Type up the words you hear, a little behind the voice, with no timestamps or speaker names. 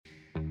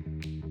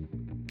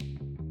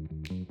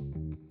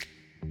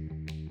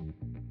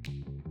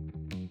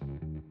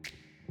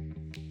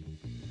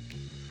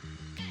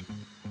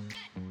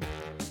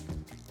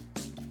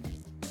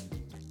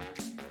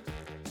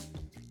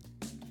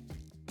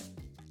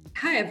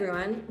Hi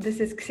everyone, this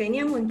is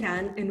Ksenia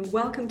Muntan and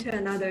welcome to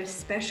another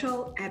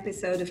special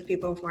episode of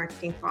People of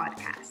Marketing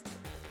podcast.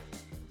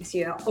 As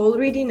you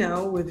already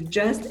know, we've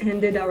just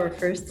ended our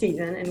first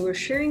season and we're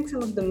sharing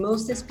some of the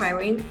most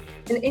inspiring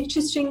and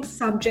interesting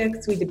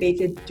subjects we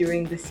debated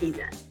during the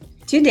season.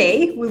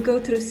 Today, we'll go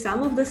through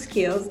some of the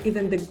skills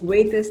even the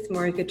greatest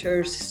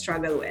marketers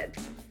struggle with.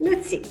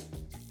 Let's see.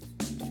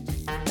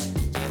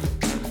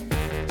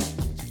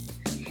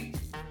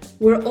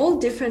 We're all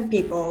different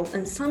people,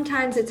 and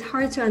sometimes it's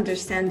hard to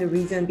understand the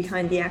reason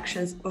behind the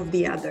actions of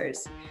the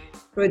others.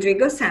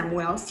 Rodrigo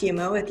Samuel,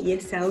 CMO at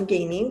ESL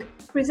Gaming,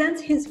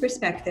 presents his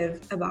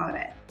perspective about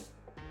it.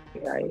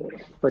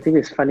 I think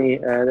it's funny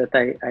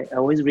that I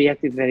always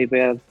reacted very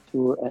well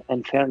to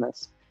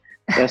unfairness.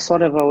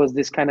 Sort of I was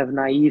this kind of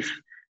naive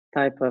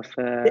type of...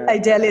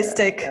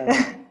 Idealistic.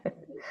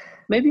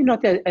 Maybe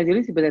not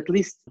idealistic, but at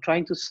least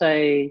trying to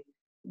say,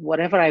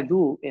 whatever I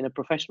do in a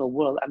professional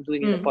world, I'm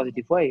doing it in a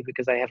positive way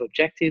because I have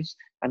objectives.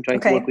 I'm trying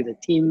to work with a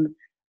team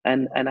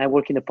and I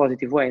work in a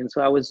positive way. And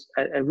so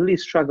I really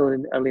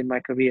struggled early in my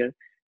career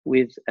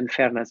with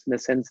unfairness in the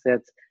sense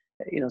that,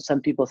 some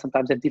people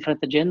sometimes have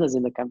different agendas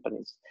in the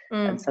companies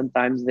and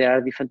sometimes there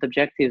are different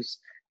objectives.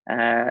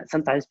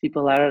 Sometimes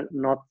people are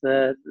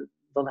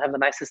don't have the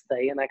nicest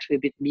day and actually a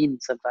bit mean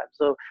sometimes.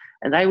 So,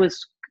 and I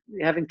was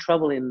having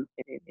trouble in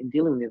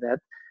dealing with that.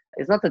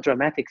 It's not a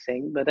dramatic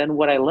thing, but then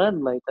what I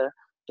learned later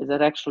is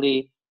that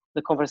actually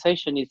the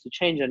conversation needs to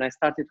change. And I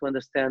started to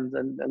understand,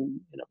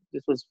 and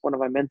this was one of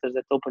my mentors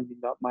that opened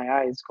my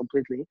eyes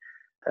completely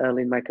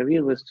early in my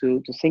career, was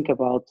to think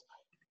about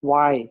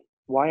why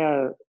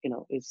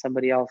is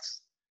somebody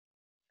else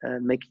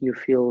making you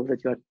feel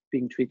that you are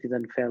being treated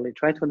unfairly.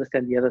 Try to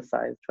understand the other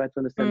side, try to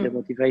understand their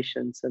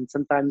motivations. And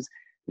sometimes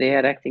they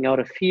are acting out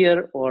of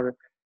fear or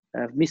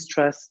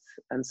mistrust.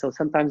 And so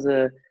sometimes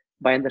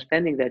by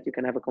understanding that, you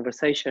can have a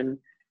conversation,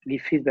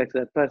 give feedback to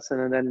that person,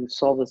 and then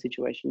solve the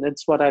situation.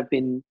 That's what I've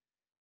been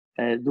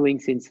doing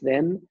since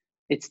then.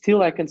 It's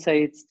still, I can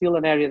say, it's still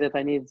an area that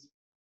I need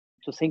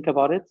to think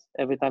about it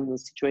every time a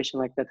situation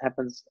like that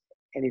happens.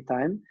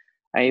 Anytime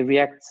I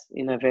react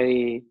in a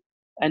very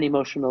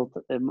unemotional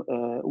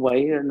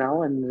way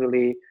now, and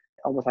really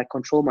almost like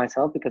control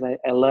myself because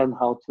I learn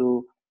how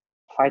to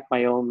fight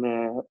my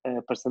own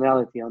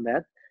personality on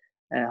that.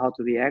 How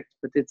to react,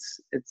 but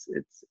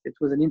it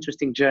was an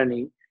interesting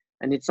journey,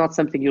 and it's not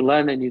something you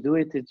learn and you do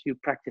it. You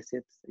practice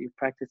it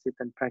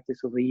and practice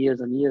over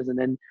years and years, and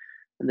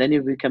then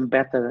you become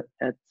better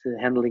at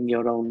handling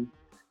your own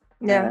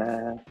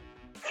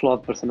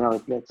flawed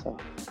personality. Let's say.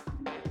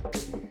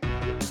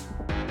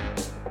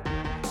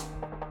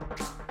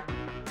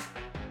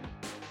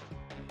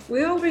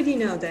 We already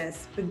know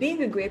this, but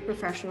being a great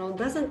professional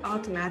doesn't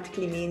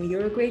automatically mean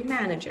you're a great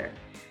manager.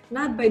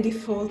 Not by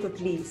default, at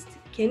least.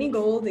 Kenny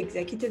Gold,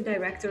 Executive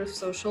Director of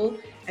Social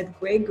at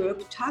Grey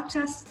Group, talked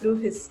us through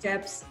his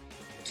steps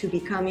to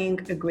becoming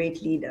a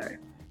great leader.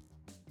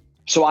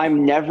 So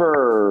I'm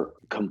never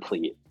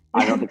complete.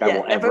 I don't think I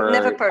will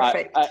never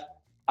perfect.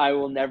 I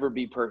will never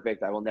be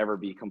perfect. I will never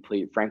be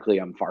complete. Frankly,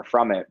 I'm far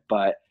from it.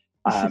 But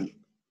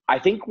I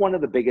think one of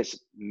the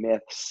biggest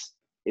myths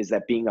is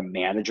that being a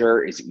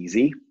manager is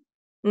easy.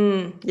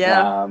 There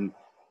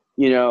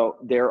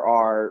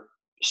are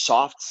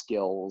soft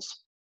skills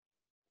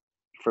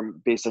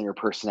based on your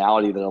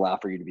personality that allow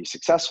for you to be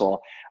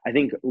successful. I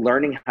think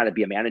learning how to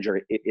be a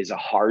manager is a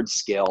hard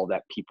skill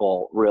that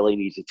people really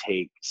need to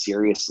take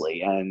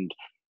seriously. And,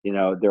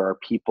 there are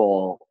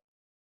people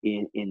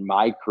in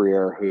my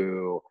career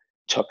who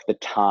took the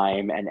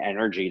time and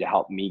energy to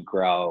help me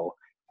grow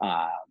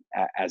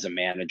as a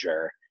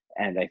manager.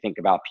 And I think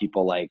about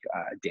people like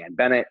Dan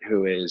Bennett,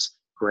 who is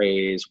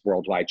Gray's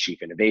Worldwide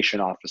Chief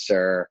Innovation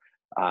Officer,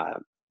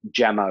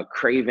 Gemma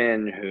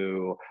Craven,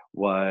 who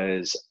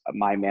was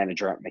my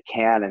manager at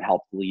McCann and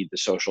helped lead the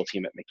social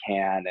team at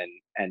McCann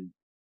and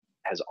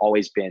has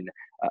always been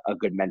a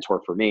good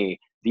mentor for me.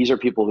 These are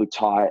people who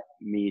taught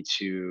me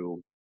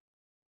to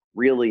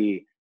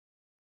really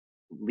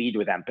lead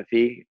with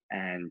empathy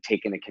and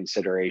take into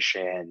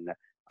consideration,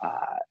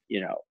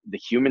 the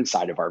human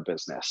side of our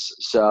business.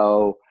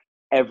 So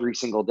every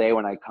single day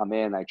when I come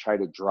in, I try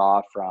to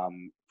draw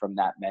from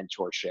that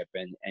mentorship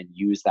and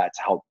use that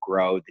to help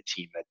grow the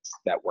team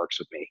that works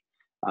with me.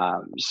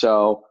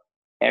 So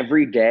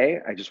every day,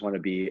 I just want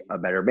to be a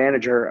better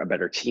manager, a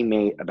better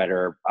teammate, a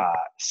better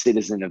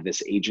citizen of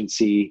this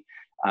agency,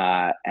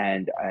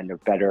 and a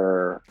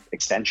better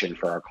extension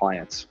for our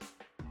clients.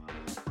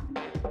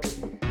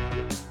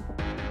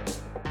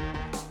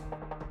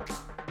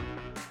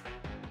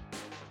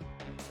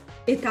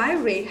 Itai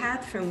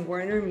Rahat from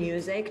Warner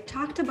Music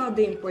talked about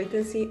the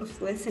importance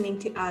of listening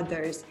to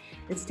others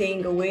and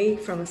staying away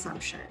from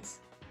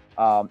assumptions.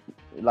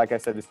 Like I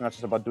said, it's not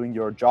just about doing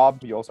your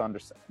job. You also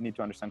need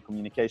to understand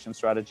communication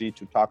strategy,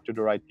 to talk to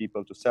the right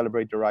people, to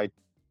celebrate the right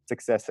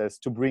successes,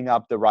 to bring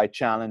up the right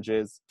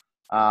challenges.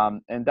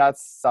 And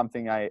that's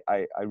something I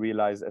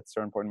realized at a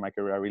certain point in my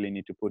career, I really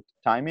need to put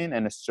time in,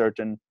 and a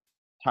certain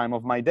time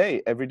of my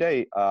day, every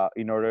day,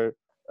 in order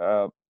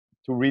to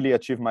really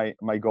achieve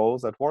my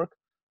goals at work.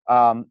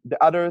 The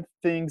other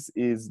things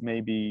is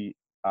maybe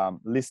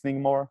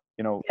listening more.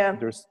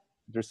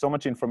 There's so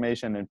much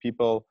information, and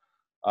people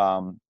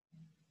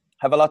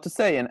have a lot to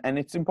say, and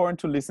it's important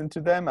to listen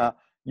to them.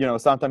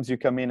 Sometimes you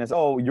come in as,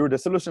 oh, you're the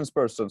solutions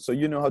person, so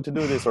you know how to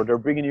do this, or they're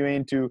bringing you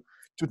in to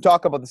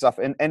talk about the stuff,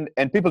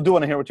 and people do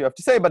want to hear what you have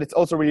to say, but it's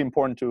also really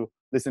important to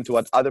listen to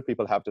what other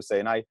people have to say,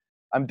 and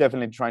I'm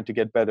definitely trying to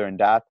get better in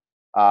that.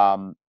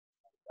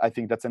 I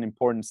think that's an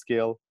important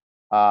skill.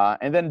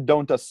 And then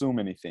don't assume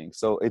anything.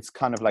 So it's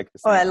kind of like the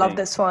same I love thing.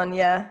 this one.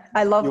 Yeah,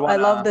 I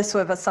love this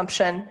with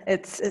assumption.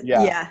 It's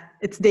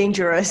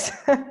dangerous.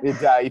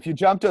 If you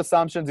jump to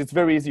assumptions, it's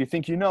very easy. You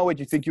think you know it,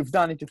 you think you've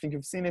done it, you think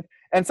you've seen it,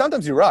 and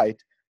sometimes you're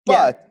right.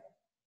 But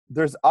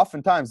there's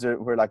often times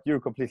where like you're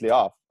completely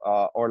off,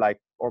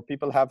 or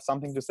people have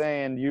something to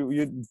say, and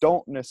you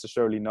don't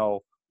necessarily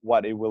know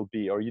what it will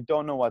be, or you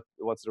don't know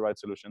what's the right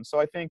solution.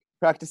 So I think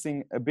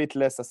practicing a bit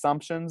less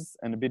assumptions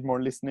and a bit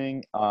more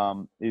listening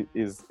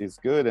is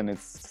good, and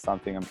it's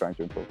something I'm trying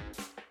to improve.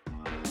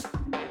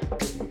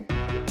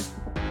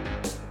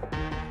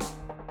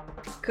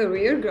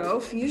 Career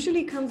growth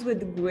usually comes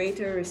with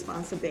greater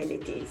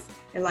responsibilities.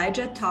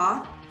 Elijah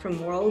Ta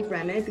from World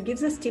Remit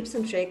gives us tips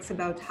and tricks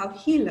about how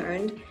he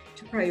learned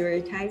to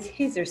prioritize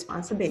his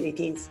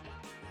responsibilities.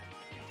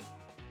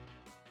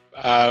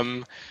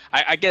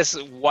 I guess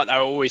what I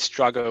always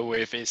struggle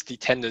with is the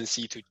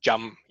tendency to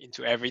jump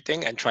into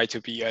everything and try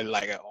to be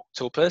like an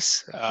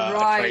octopus,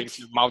 trying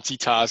to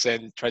multitask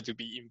and try to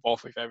be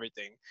involved with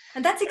everything.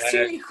 And that's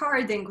extremely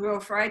hard in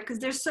growth, right? Because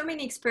there's so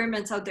many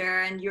experiments out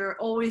there, and you're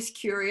always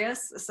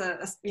curious as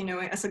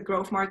a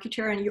growth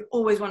marketer, and you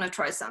always want to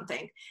try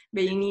something,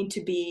 but you need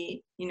to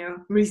be,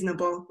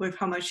 reasonable with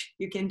how much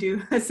you can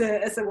do as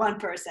a one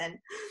person.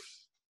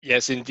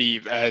 Yes,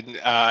 indeed, and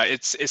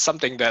it's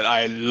something that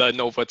I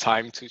learned over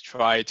time to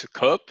try to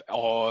curb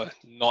or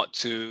not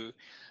to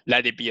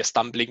let it be a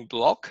stumbling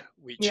block,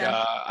 which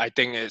I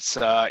think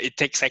it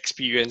takes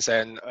experience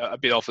and a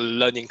bit of a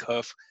learning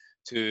curve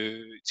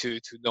to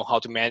know how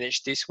to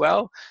manage this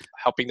well,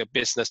 helping the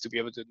business to be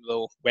able to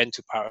know when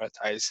to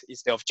prioritize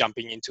instead of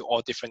jumping into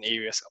all different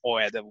areas all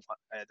at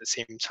the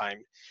same time.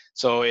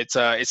 So it's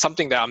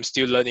something that I'm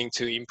still learning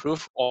to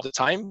improve all the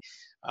time.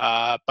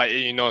 But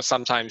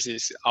sometimes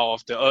it's out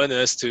of the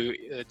earnest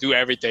to do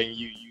everything.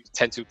 You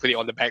tend to put it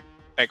on the back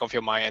of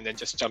your mind and then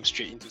just jump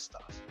straight into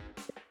stuff.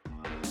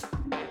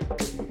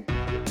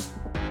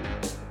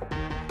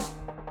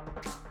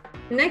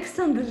 Next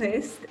on the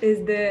list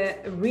is the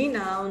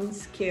renowned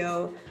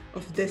skill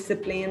of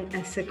discipline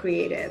as a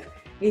creative.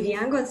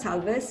 Vivian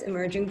Gonçalves,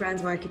 Emerging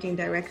Brands Marketing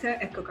Director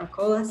at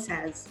Coca-Cola,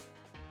 says,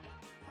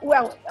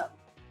 well,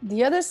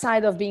 the other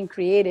side of being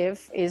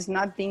creative is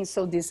not being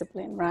so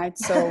disciplined, right?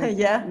 So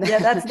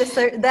that's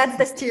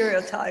the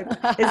stereotype.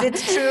 Is it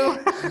true?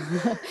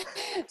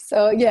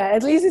 So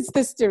at least it's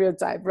the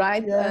stereotype,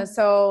 right?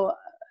 So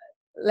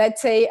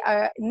let's say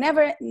I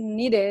never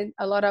needed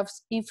a lot of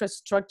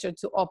infrastructure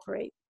to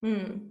operate.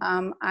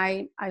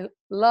 I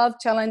love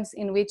challenges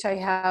in which I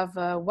have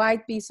a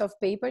white piece of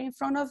paper in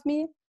front of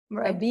me,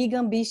 a big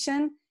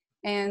ambition,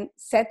 and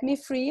set me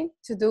free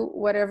to do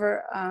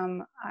whatever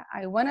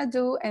I want to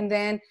do. And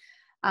then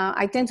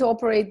I tend to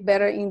operate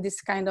better in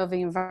this kind of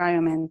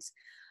environment.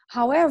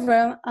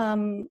 However,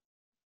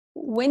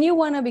 when you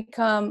want to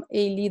become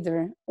a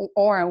leader,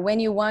 or when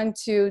you want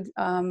to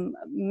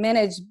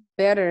manage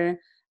better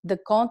the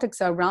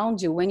context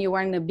around you, when you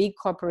are in a big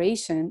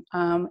corporation,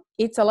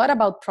 it's a lot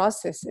about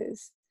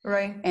processes.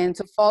 Right. And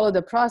to follow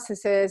the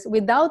processes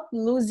without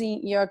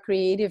losing your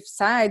creative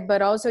side,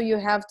 but also you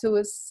have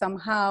to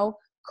somehow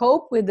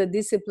cope with the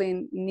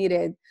discipline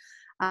needed.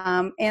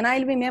 And I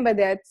remember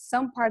that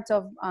some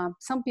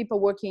people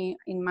working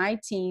in my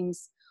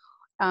teams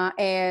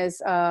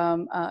as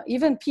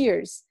even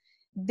peers,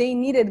 they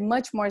needed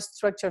much more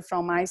structure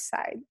from my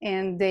side.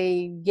 And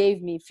they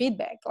gave me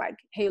feedback like,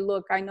 hey,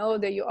 look, I know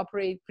that you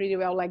operate pretty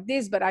well like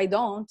this, but I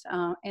don't.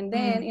 And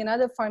then in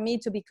order for me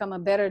to become a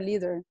better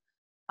leader,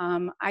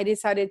 I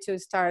decided to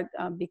start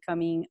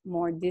becoming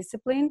more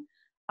disciplined.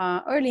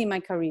 Early in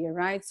my career,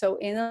 right? So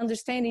in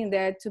understanding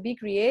that to be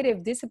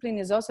creative, discipline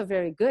is also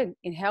very good.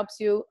 It helps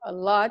you a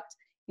lot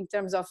in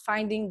terms of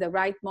finding the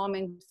right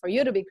moment for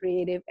you to be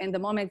creative and the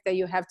moment that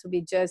you have to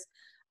be just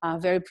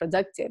very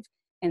productive.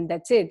 And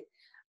that's it.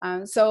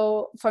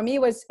 So for me,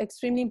 it was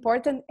extremely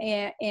important.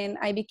 And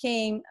I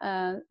became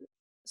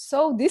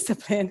so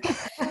disciplined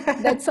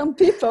that some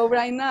people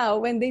right now,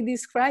 when they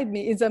describe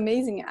me, it's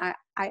amazing.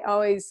 I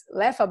always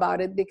laugh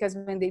about it because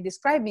when they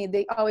describe me,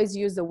 they always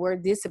use the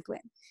word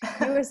discipline.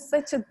 You are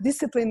such a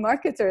disciplined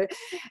marketer.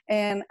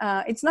 And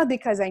it's not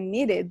because I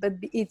need it, but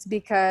it's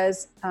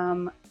because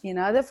in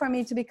order for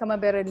me to become a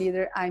better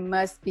leader, I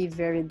must be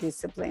very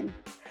disciplined.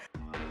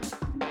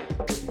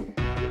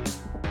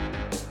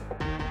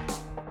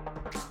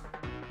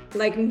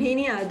 Like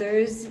many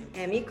others,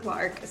 Amy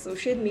Clark,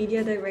 Associate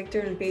Media Director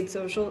and Paid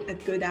Social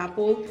at Good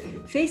Apple,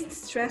 faced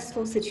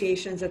stressful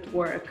situations at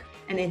work,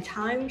 and in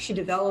time, she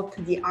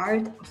developed the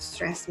art of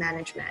stress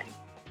management.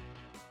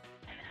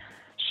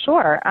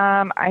 Sure.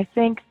 I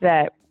think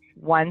that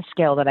one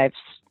skill that I've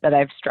that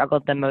I've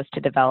struggled the most to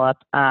develop.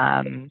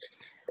 And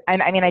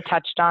I mean, I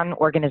touched on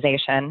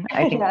organization.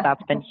 I think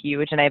that's been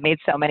huge, and I've made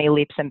so many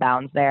leaps and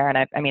bounds there. And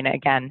I mean,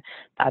 again,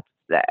 that's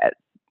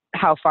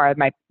how far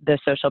the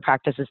social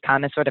practice has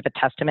come is sort of a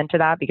testament to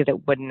that, because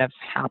it wouldn't have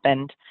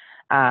happened.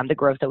 The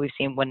growth that we've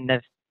seen wouldn't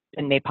have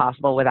been made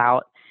possible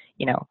without,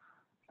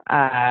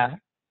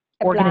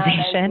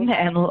 organization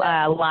and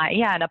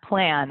and a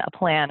plan, a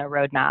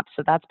roadmap.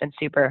 So that's been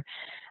super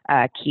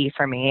key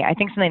for me. I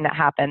think something that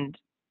happened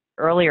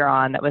earlier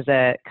on that was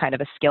a kind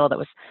of a skill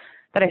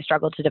that I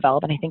struggled to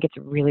develop, and I think it's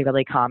really,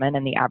 really common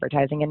in the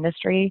advertising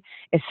industry,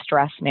 is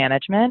stress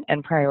management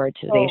and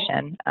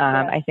prioritization.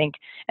 I think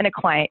in a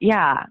client,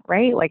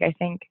 like I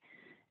think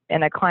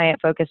in a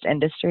client-focused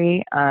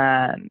industry,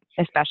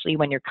 especially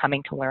when you're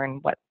coming to learn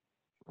what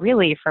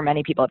really, for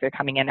many people, if you're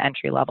coming in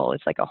entry level,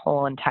 it's like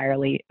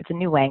it's a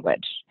new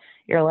language.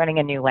 You're learning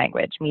a new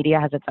language. Media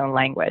has its own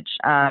language.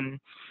 And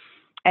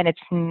it's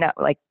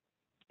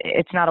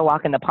not a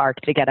walk in the park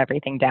to get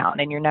everything down,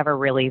 and you're never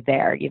really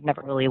there. You've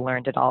never really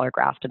learned it all or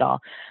grasped it all.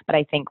 But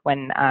I think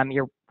when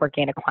you're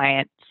working in a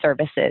client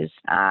services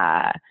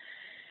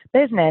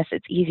business,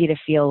 it's easy to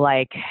feel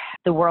like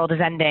the world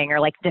is ending, or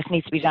like this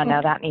needs to be done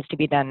now, that needs to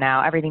be done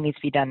now, everything needs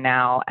to be done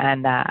now.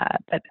 And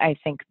but I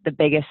think the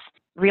biggest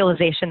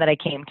realization that I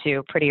came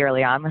to pretty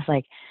early on was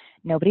like,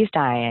 nobody's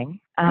dying.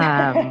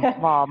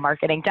 While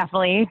marketing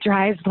definitely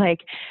drives like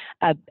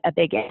a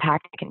big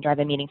impact, it can drive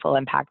a meaningful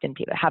impact in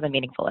people, have a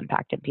meaningful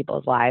impact in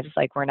people's lives.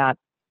 Like, we're not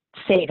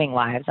saving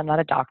lives. I'm not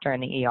a doctor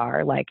in the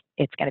ER. Like,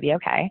 it's going to be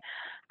okay.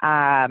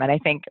 And I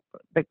think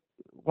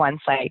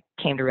once I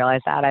came to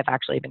realize that, I've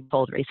actually been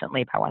told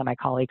recently by one of my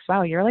colleagues,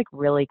 wow, you're like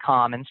really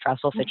calm in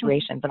stressful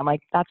situations. And I'm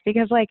like, that's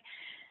because like,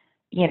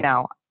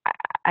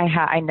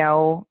 I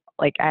know,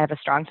 like, I have a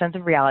strong sense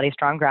of reality,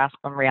 strong grasp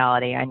on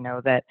reality. I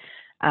know that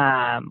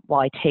while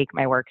I take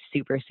my work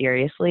super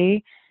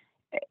seriously,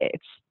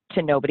 it's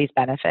to nobody's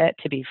benefit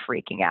to be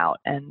freaking out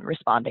and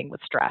responding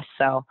with stress.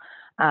 So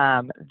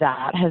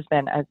that has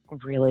been a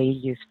really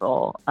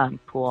useful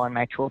tool in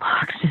my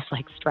toolbox, is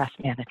like stress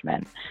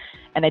management.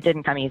 And it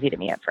didn't come easy to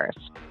me at first.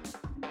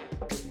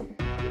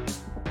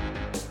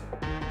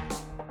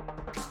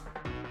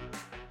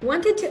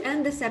 Wanted to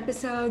end this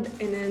episode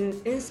in an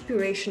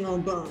inspirational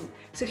bone.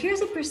 So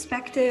here's a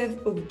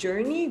perspective of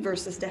journey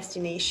versus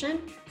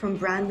destination from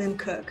Brandon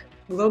Cook,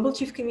 Global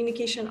Chief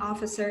Communication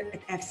Officer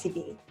at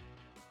FCB.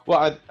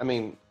 Well, I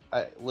mean,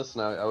 listen,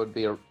 I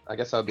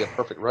guess I would be a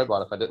perfect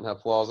robot if I didn't have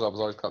flaws. I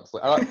was always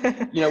constantly,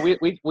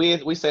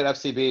 we say at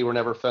FCB, we're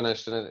never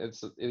finished. And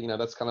it's,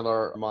 that's kind of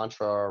our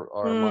mantra,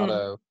 our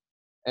motto.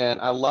 And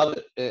I love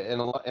it in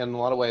a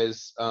lot of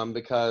ways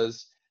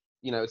because,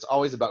 it's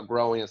always about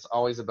growing. It's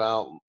always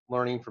about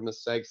learning from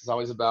mistakes. It's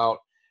always about,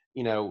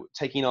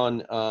 taking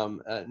on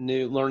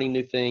learning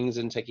new things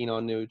and taking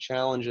on new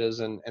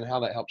challenges and how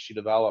that helps you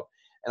develop.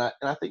 And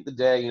I think the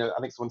day, I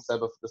think someone said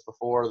this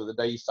before, that the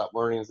day you stop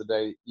learning is the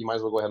day you might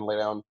as well go ahead and lay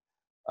down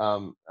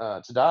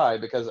to die.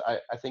 Because I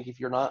think if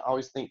you're not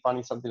always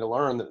finding something to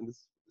learn, that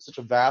it's such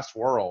a vast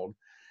world,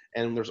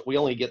 and we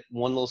only get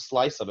one little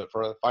slice of it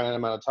for a finite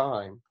amount of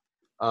time.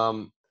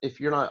 If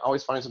you're not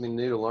always finding something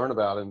new to learn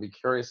about and be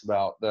curious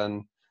about,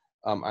 then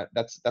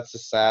that's a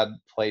sad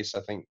place, I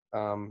think,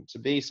 to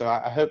be. So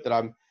I hope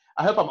I'm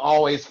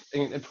always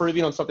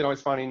improving on something,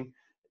 always finding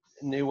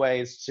new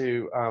ways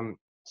to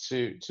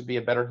be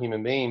a better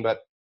human being.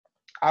 But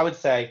I would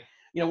say,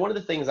 one of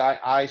the things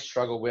I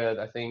struggled with,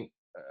 I think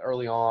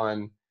early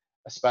on,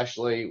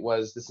 especially,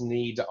 was this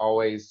need to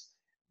always,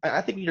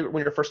 I think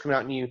when you're first coming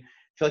out and you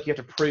feel like you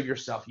have to prove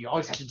yourself, you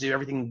always have to do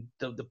everything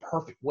the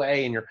perfect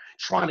way, and you're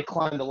trying to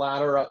climb the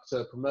ladder up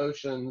to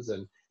promotions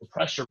and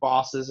impress your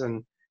bosses,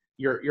 and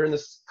you're in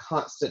this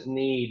constant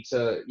need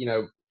to,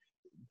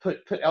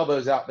 put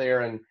elbows out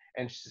there and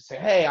say,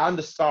 hey, I'm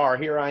the star,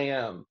 here I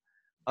am.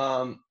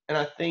 And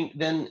I think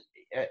then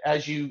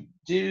as you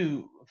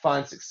do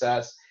find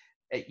success,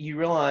 you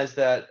realize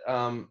that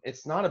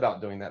it's not about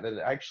doing that. That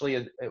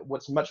actually,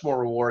 what's much more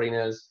rewarding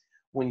is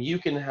when you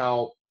can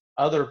help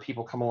other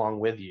people come along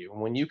with you,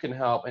 and when you can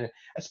help, and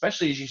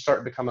especially as you start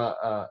to become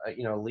a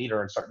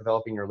leader and start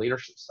developing your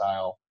leadership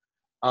style,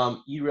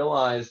 you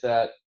realize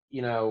that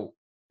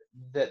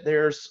that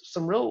there's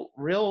some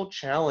real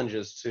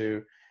challenges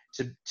to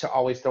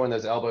always throwing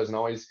those elbows and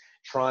always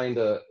trying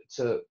to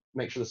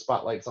make sure the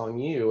spotlight's on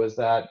you. Is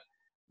that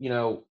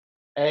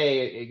A,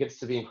 it gets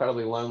to be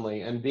incredibly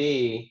lonely, and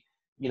B,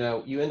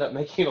 you end up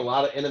making a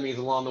lot of enemies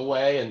along the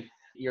way, and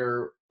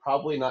you're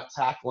probably not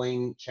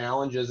tackling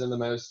challenges in the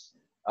most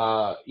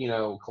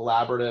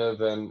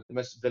collaborative and the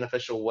most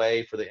beneficial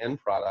way for the end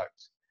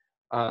product.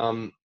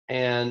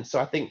 And so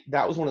I think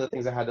that was one of the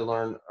things I had to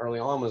learn early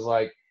on, was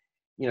like,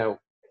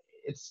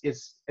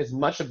 it's as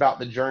much about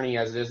the journey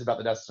as it is about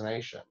the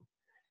destination.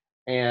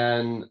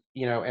 And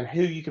and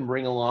who you can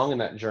bring along in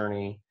that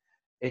journey,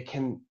 it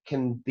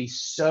can be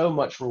so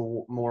much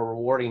more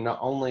rewarding, not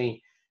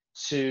only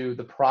to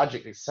the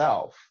project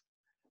itself,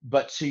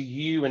 but to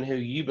you and who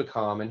you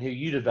become and who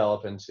you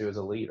develop into as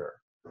a leader.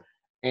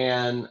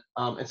 And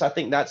so I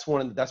think that's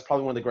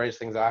probably one of the greatest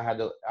things I had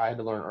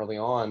to learn early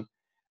on.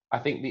 I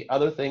think the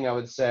other thing I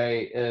would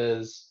say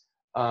is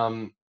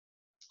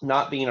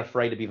not being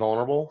afraid to be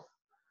vulnerable.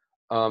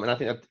 And I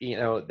think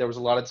that, there was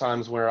a lot of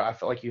times where I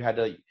felt like you had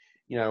to,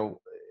 and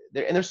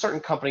there's certain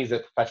companies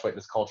that perpetuate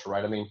this culture,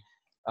 right? I mean,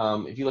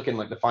 if you look in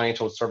like the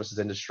financial services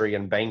industry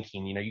and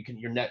banking, you're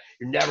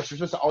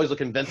supposed to always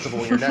look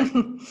invincible. You're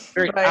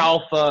very right.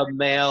 alpha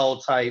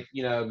male type,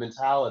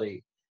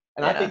 mentality.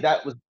 And I think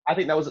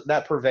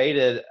that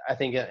pervaded, I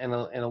think, in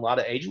a lot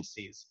of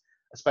agencies,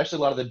 especially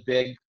a lot of the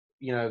big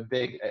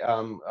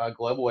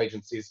global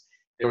agencies.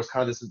 There was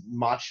kind of this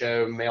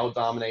macho,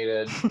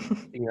 male-dominated,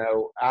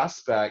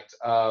 aspect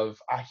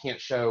of I can't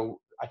show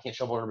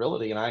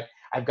vulnerability, and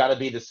I've got to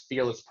be this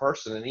fearless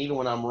person. And even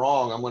when I'm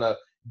wrong, I'm going to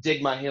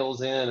dig my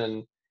heels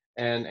in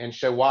and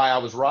show why I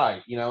was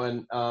right.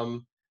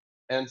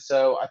 And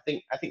so I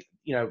think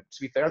to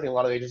be fair, I think a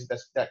lot of agencies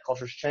that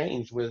culture's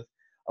changed with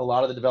a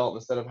lot of the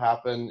developments that have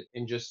happened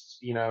in just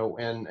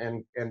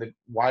and the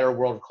wider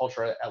world of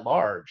culture at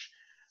large.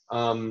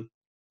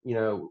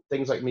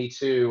 Things like Me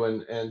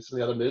Too and some of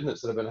the other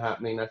movements that have been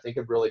happening, I think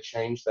have really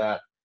changed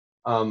that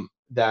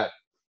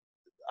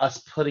us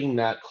putting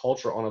that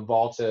culture on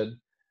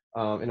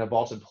in a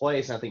vaulted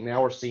place. And I think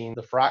now we're seeing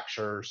the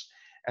fractures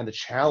and the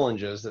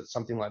challenges that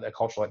something like that,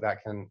 culture like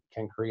that can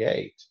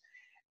create.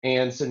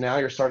 And so now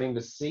you're starting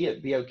to see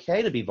it be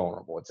okay to be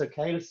vulnerable. It's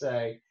okay to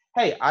say,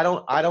 hey, I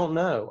don't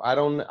know. I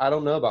don't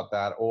know about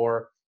that.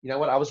 Or, you know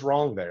what, I was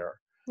wrong there.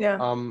 Yeah.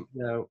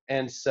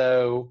 And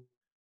so,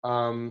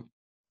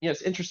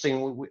 it's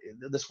interesting.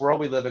 This world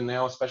we live in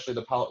now, especially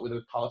with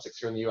the politics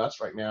here in the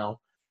U.S. right now,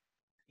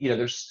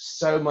 there's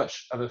so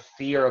much of a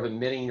fear of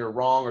admitting you're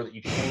wrong or that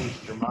you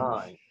changed your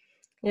mind.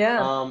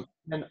 Yeah.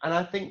 And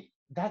I think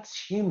that's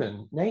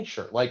human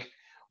nature. Like,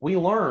 we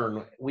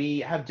learn, we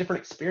have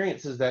different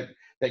experiences that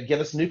give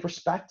us new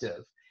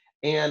perspective.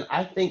 And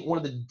I think one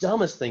of the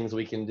dumbest things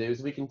we can do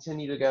is we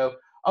continue to go,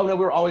 oh no,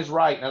 we're always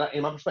right. And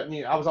in my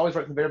perspective, I was always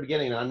right from the very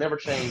beginning and I never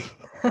changed.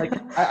 Like,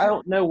 I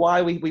don't know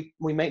why we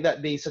make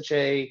that be such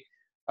a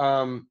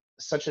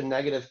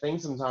negative thing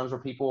sometimes,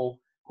 where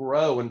people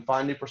grow and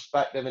find new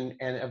perspective and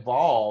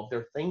evolve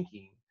their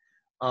thinking.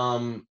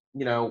 I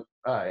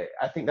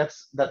think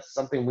that's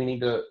something we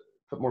need to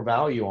put more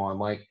value on,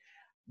 like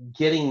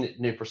getting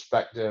new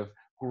perspective,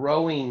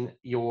 growing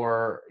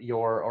or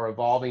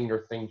evolving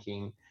your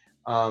thinking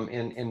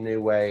in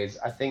new ways.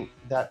 I think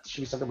that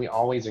should be something we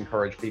always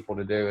encourage people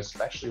to do,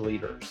 especially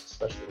leaders.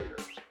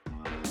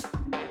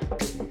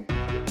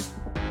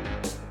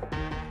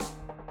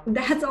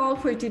 That's all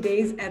for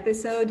today's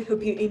episode.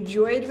 Hope you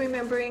enjoyed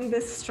remembering the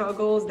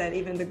struggles that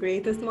even the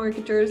greatest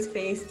marketers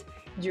faced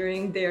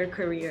during their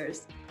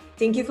careers.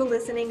 Thank you for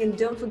listening, and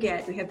don't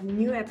forget, we have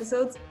new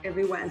episodes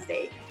every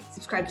Wednesday.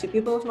 Subscribe to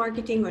People of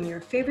Marketing on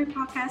your favorite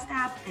podcast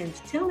app, and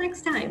till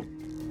next time.